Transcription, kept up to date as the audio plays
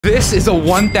This is a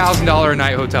 $1,000 a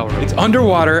night hotel room. It's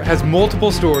underwater, has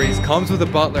multiple stories, comes with a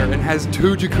butler, and has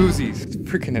 2 jacuzzis. It's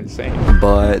freaking insane.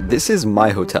 But this is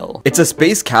my hotel. It's a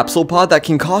space capsule pod that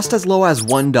can cost as low as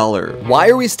 $1. Why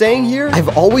are we staying here?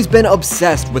 I've always been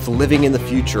obsessed with living in the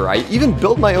future. I even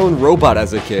built my own robot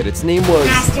as a kid. Its name was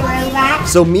Master Robot.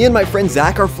 So me and my friend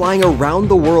Zach are flying around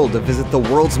the world to visit the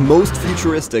world's most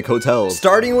futuristic hotels.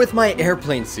 Starting with my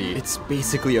airplane seat. It's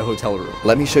basically a hotel room.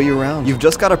 Let me show you around. You've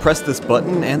just got to press this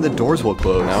button and the doors will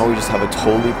close. Now we just have a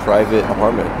totally private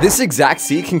apartment. This exact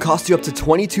seat can cost you up to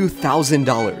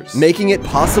 $22,000, making it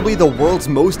possibly the world's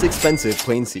most expensive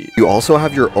plane seat. You also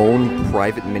have your own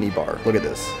private minibar. Look at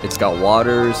this. It's got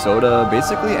water, soda,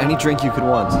 basically any drink you could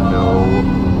want.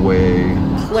 No way.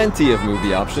 Plenty of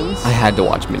movie options. I had to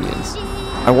watch Minions.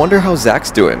 I wonder how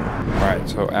Zach's doing. All right,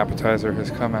 so appetizer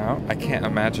has come out. I can't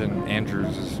imagine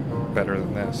Andrew's is better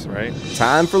than this, right?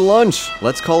 Time for lunch.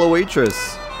 Let's call a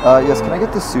waitress. Yes, can I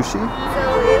get the sushi? So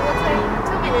it will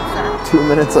take 2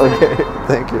 minutes. 2 minutes, okay.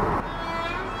 Thank you.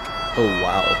 Oh,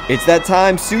 wow. It's that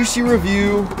time, sushi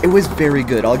review. It was very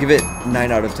good. I'll give it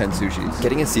 9 out of 10 sushis.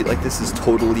 Getting a seat like this is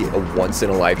totally a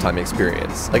once-in-a-lifetime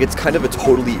experience. Like, it's kind of a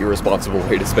totally irresponsible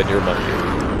way to spend your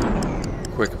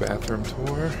money. Quick bathroom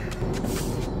tour.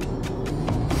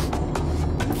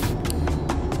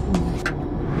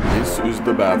 This is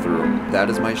the bathroom. That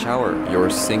is my shower. Your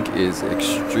sink is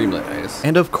extremely nice.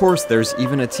 And of course, there's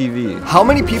even a TV. How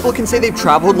many people can say they've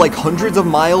traveled like hundreds of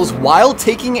miles while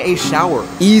taking a shower?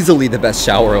 Easily the best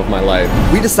shower of my life.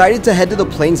 We decided to head to the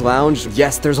plane's lounge.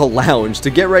 Yes, there's a lounge to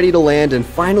get ready to land and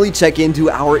finally check into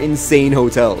our insane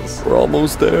hotels. We're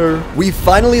almost there. We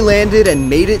finally landed and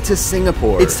made it to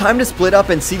Singapore. It's time to split up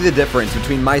and see the difference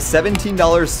between my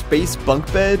 $17 space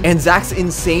bunk bed and Zach's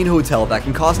insane hotel that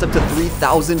can cost up to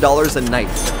 $3,000 a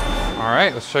night. All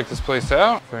right, let's check this place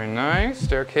out. Very nice,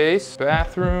 staircase,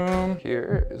 bathroom.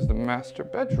 Here is the master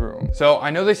bedroom. So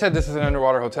I know they said this is an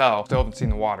underwater hotel. Still haven't seen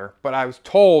the water, but I was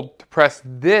told to press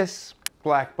this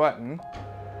black button.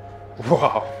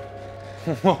 Whoa.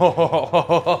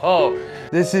 Whoa.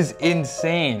 This is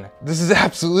insane. This is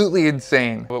absolutely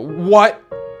insane. But what?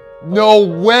 No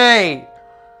way.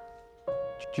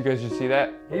 Did you guys just see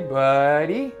that? Hey,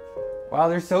 buddy. Wow,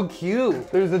 they're so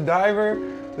cute. There's a diver,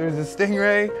 there's a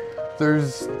stingray,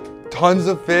 there's tons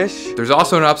of fish. There's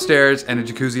also an upstairs and a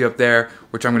jacuzzi up there,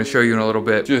 which I'm gonna show you in a little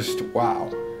bit. Just, wow.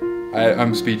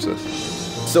 I'm speechless.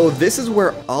 So this is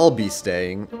where I'll be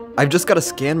staying. I've just gotta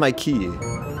scan my key.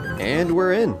 And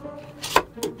we're in.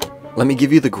 Let me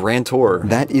give you the grand tour.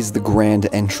 That is the grand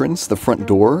entrance, the front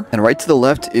door. And right to the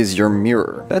left is your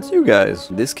mirror. That's you guys.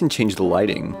 This can change the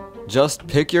lighting. Just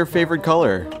pick your favorite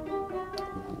color.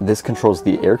 This controls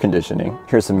the air conditioning.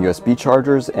 Here's some USB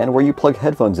chargers and where you plug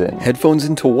headphones in. Headphones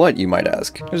into what, you might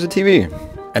ask? There's a TV.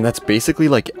 And that's basically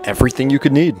like everything you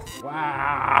could need.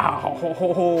 Wow,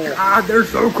 God, they're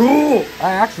so cool.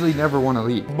 I actually never want to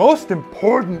leave. Most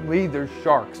importantly, there's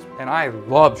sharks. And I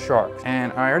love sharks.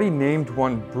 And I already named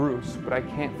one Bruce, but I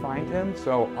can't find him.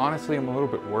 So honestly, I'm a little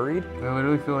bit worried. I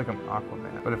literally feel like I'm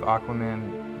Aquaman. But if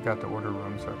Aquaman got to order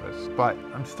room service. But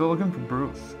I'm still looking for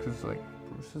Bruce, because like,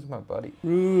 Bruce is my buddy.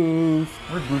 Bruce.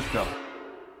 Where'd Bruce go?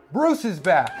 Bruce is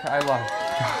back. I love it.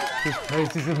 God, this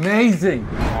place is amazing.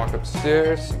 Walk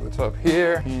upstairs, see what's up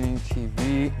here.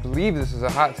 TV. I believe this is a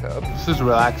hot tub. This is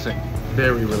relaxing.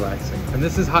 Very relaxing. And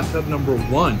this is hot tub number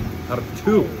 1 out of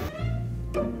 2.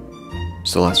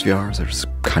 So the last few hours, I've just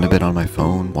kind of been on my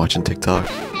phone, watching TikTok.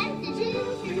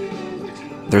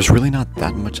 There's really not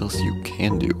that much else you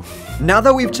can do. Now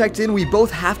that we've checked in, we both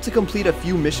have to complete a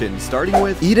few missions, starting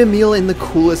with eat a meal in the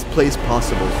coolest place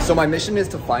possible. So my mission is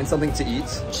to find something to eat.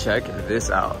 Check this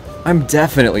out. I'm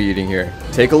definitely eating here.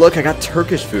 Take a look, I got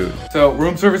Turkish food. So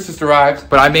room service just arrived,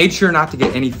 but I made sure not to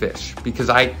get any fish because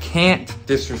I can't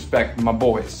disrespect my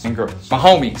boys and girls, my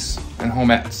homies and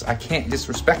homettes. I can't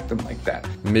disrespect them like that.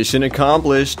 Mission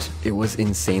accomplished. It was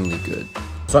insanely good.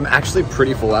 So I'm actually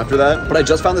pretty full after that, but I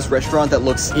just found this restaurant that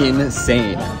looks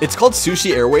insane. It's called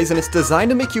Sushi Airways, and it's designed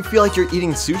to make you feel like you're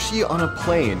eating sushi on a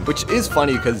plane, which is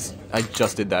funny because I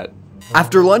just did that.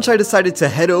 After lunch, I decided to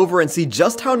head over and see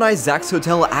just how nice Zach's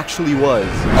hotel actually was.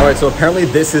 All right, so apparently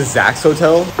this is Zach's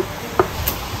hotel.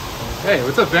 Hey,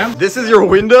 what's up, fam? This is your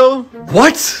window?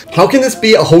 What? How can this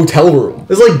be a hotel room?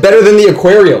 This is like better than the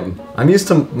aquarium. I'm used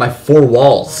to my 4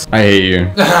 walls. I hate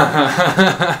you.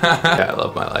 Yeah, I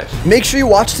love my life. Make sure you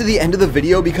watch to the end of the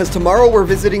video because tomorrow we're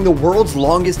visiting the world's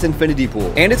longest infinity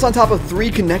pool. And it's on top of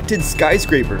 3 connected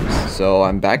skyscrapers. So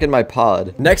I'm back in my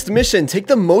pod. Next mission, take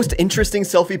the most interesting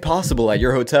selfie possible at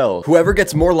your hotel. Whoever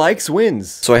gets more likes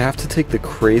wins. So I have to take the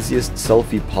craziest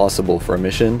selfie possible for a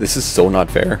mission. This is so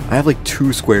not fair. I have like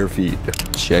 2 square feet.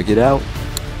 Check it out.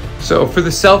 So for the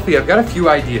selfie, I've got a few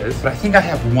ideas, but I think I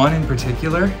have one in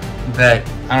particular that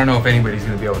I don't know if anybody's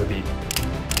gonna be able to beat.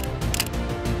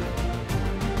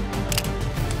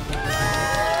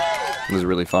 It was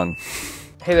really fun.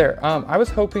 Hey there, I was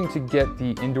hoping to get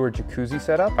the indoor jacuzzi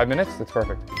set up. 5 minutes, that's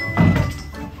perfect.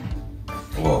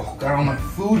 Whoa, got all my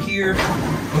food here.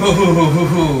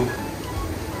 Ooh,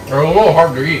 they're a little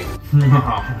hard to eat.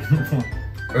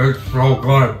 It's so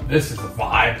good. This is the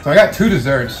vibe. So I got 2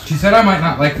 desserts. She said I might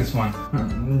not like this one.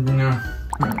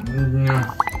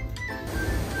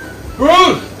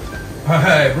 Bruce!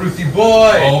 Hey, Brucey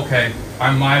boy! Oh, okay,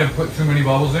 I might have put too many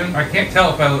bubbles in. I can't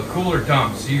tell if I look cool or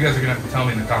dumb, so you guys are gonna have to tell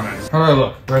me in the comments. How do I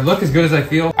look? Do I look as good as I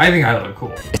feel? I think I look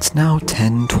cool. It's now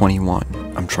 10:21.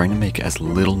 I'm trying to make as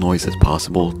little noise as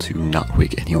possible to not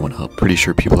wake anyone up. Pretty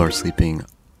sure people are sleeping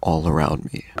all around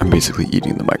me. I'm basically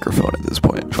eating the microphone at this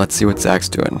point. Let's see what Zach's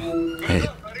doing. Hey,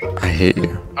 I hate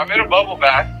you. I'm in a bubble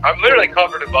bath. I'm literally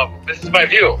covered in bubbles. This is my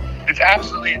view. It's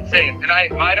absolutely insane. And I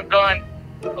might have gone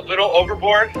a little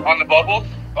overboard on the bubbles.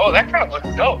 Oh, that kind of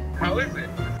looks dope. How is it?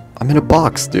 I'm in a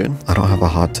box, dude. I don't have a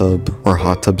hot tub or a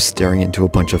hot tub staring into a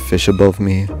bunch of fish above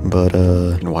me, but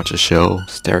you can watch a show,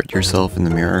 stare at yourself in the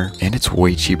mirror, and it's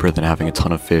way cheaper than having a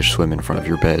ton of fish swim in front of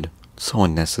your bed. So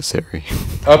unnecessary.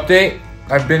 Update.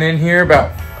 I've been in here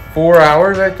about 4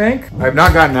 hours, I think. I've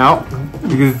not gotten out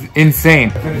because it's insane.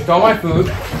 I finished all my food.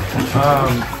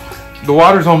 The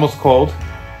water's almost cold.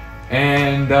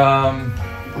 And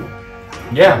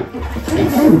yeah.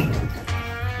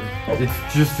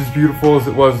 It's just as beautiful as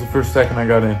it was the first second I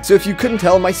got in. So if you couldn't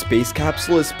tell, my space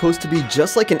capsule is supposed to be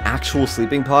just like an actual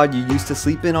sleeping pod you used to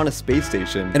sleep in on a space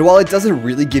station. And while it doesn't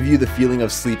really give you the feeling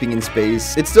of sleeping in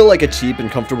space, it's still like a cheap and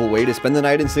comfortable way to spend the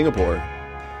night in Singapore.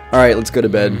 Alright, let's go to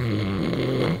bed.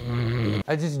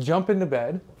 I just jump into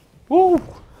bed. Woo!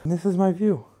 And this is my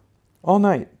view. All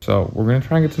night. So we're gonna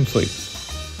try and get some sleep.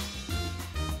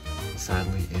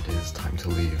 Sadly, it is time to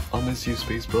leave. I'll miss you,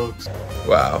 space bugs.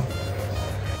 Wow.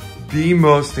 The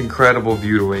most incredible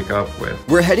view to wake up with.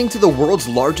 We're heading to the world's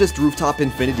largest rooftop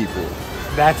infinity pool.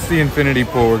 That's the infinity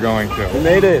pool we're going to. We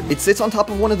made it. It sits on top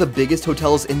of one of the biggest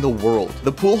hotels in the world.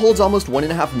 The pool holds almost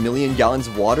 1.5 million gallons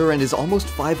of water and is almost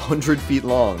 500 feet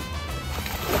long.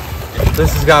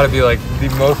 This has got to be like the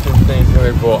most insane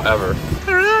swimming pool ever.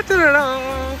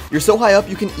 You're so high up,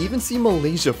 you can even see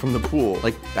Malaysia from the pool.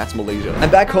 Like, that's Malaysia.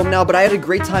 I'm back home now, but I had a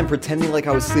great time pretending like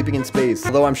I was sleeping in space.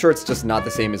 Although I'm sure it's just not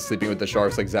the same as sleeping with the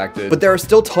sharks like Zach did. But there are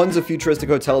still tons of futuristic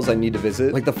hotels I need to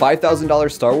visit. Like the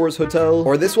 $5,000 Star Wars hotel,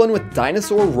 or this one with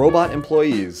dinosaur robot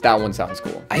employees. That one sounds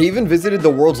cool. I even visited the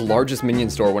world's largest Minion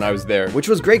store when I was there, which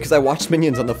was great because I watched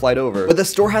Minions on the flight over. But the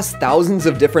store has thousands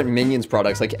of different Minions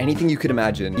products, like anything you could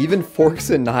imagine. Even forks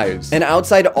and knives. And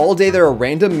outside all day, there are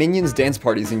random Minions dance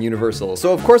parties in Universal.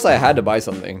 So of course I had to buy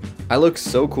something. I look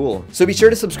so cool. So be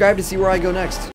sure to subscribe to see where I go next.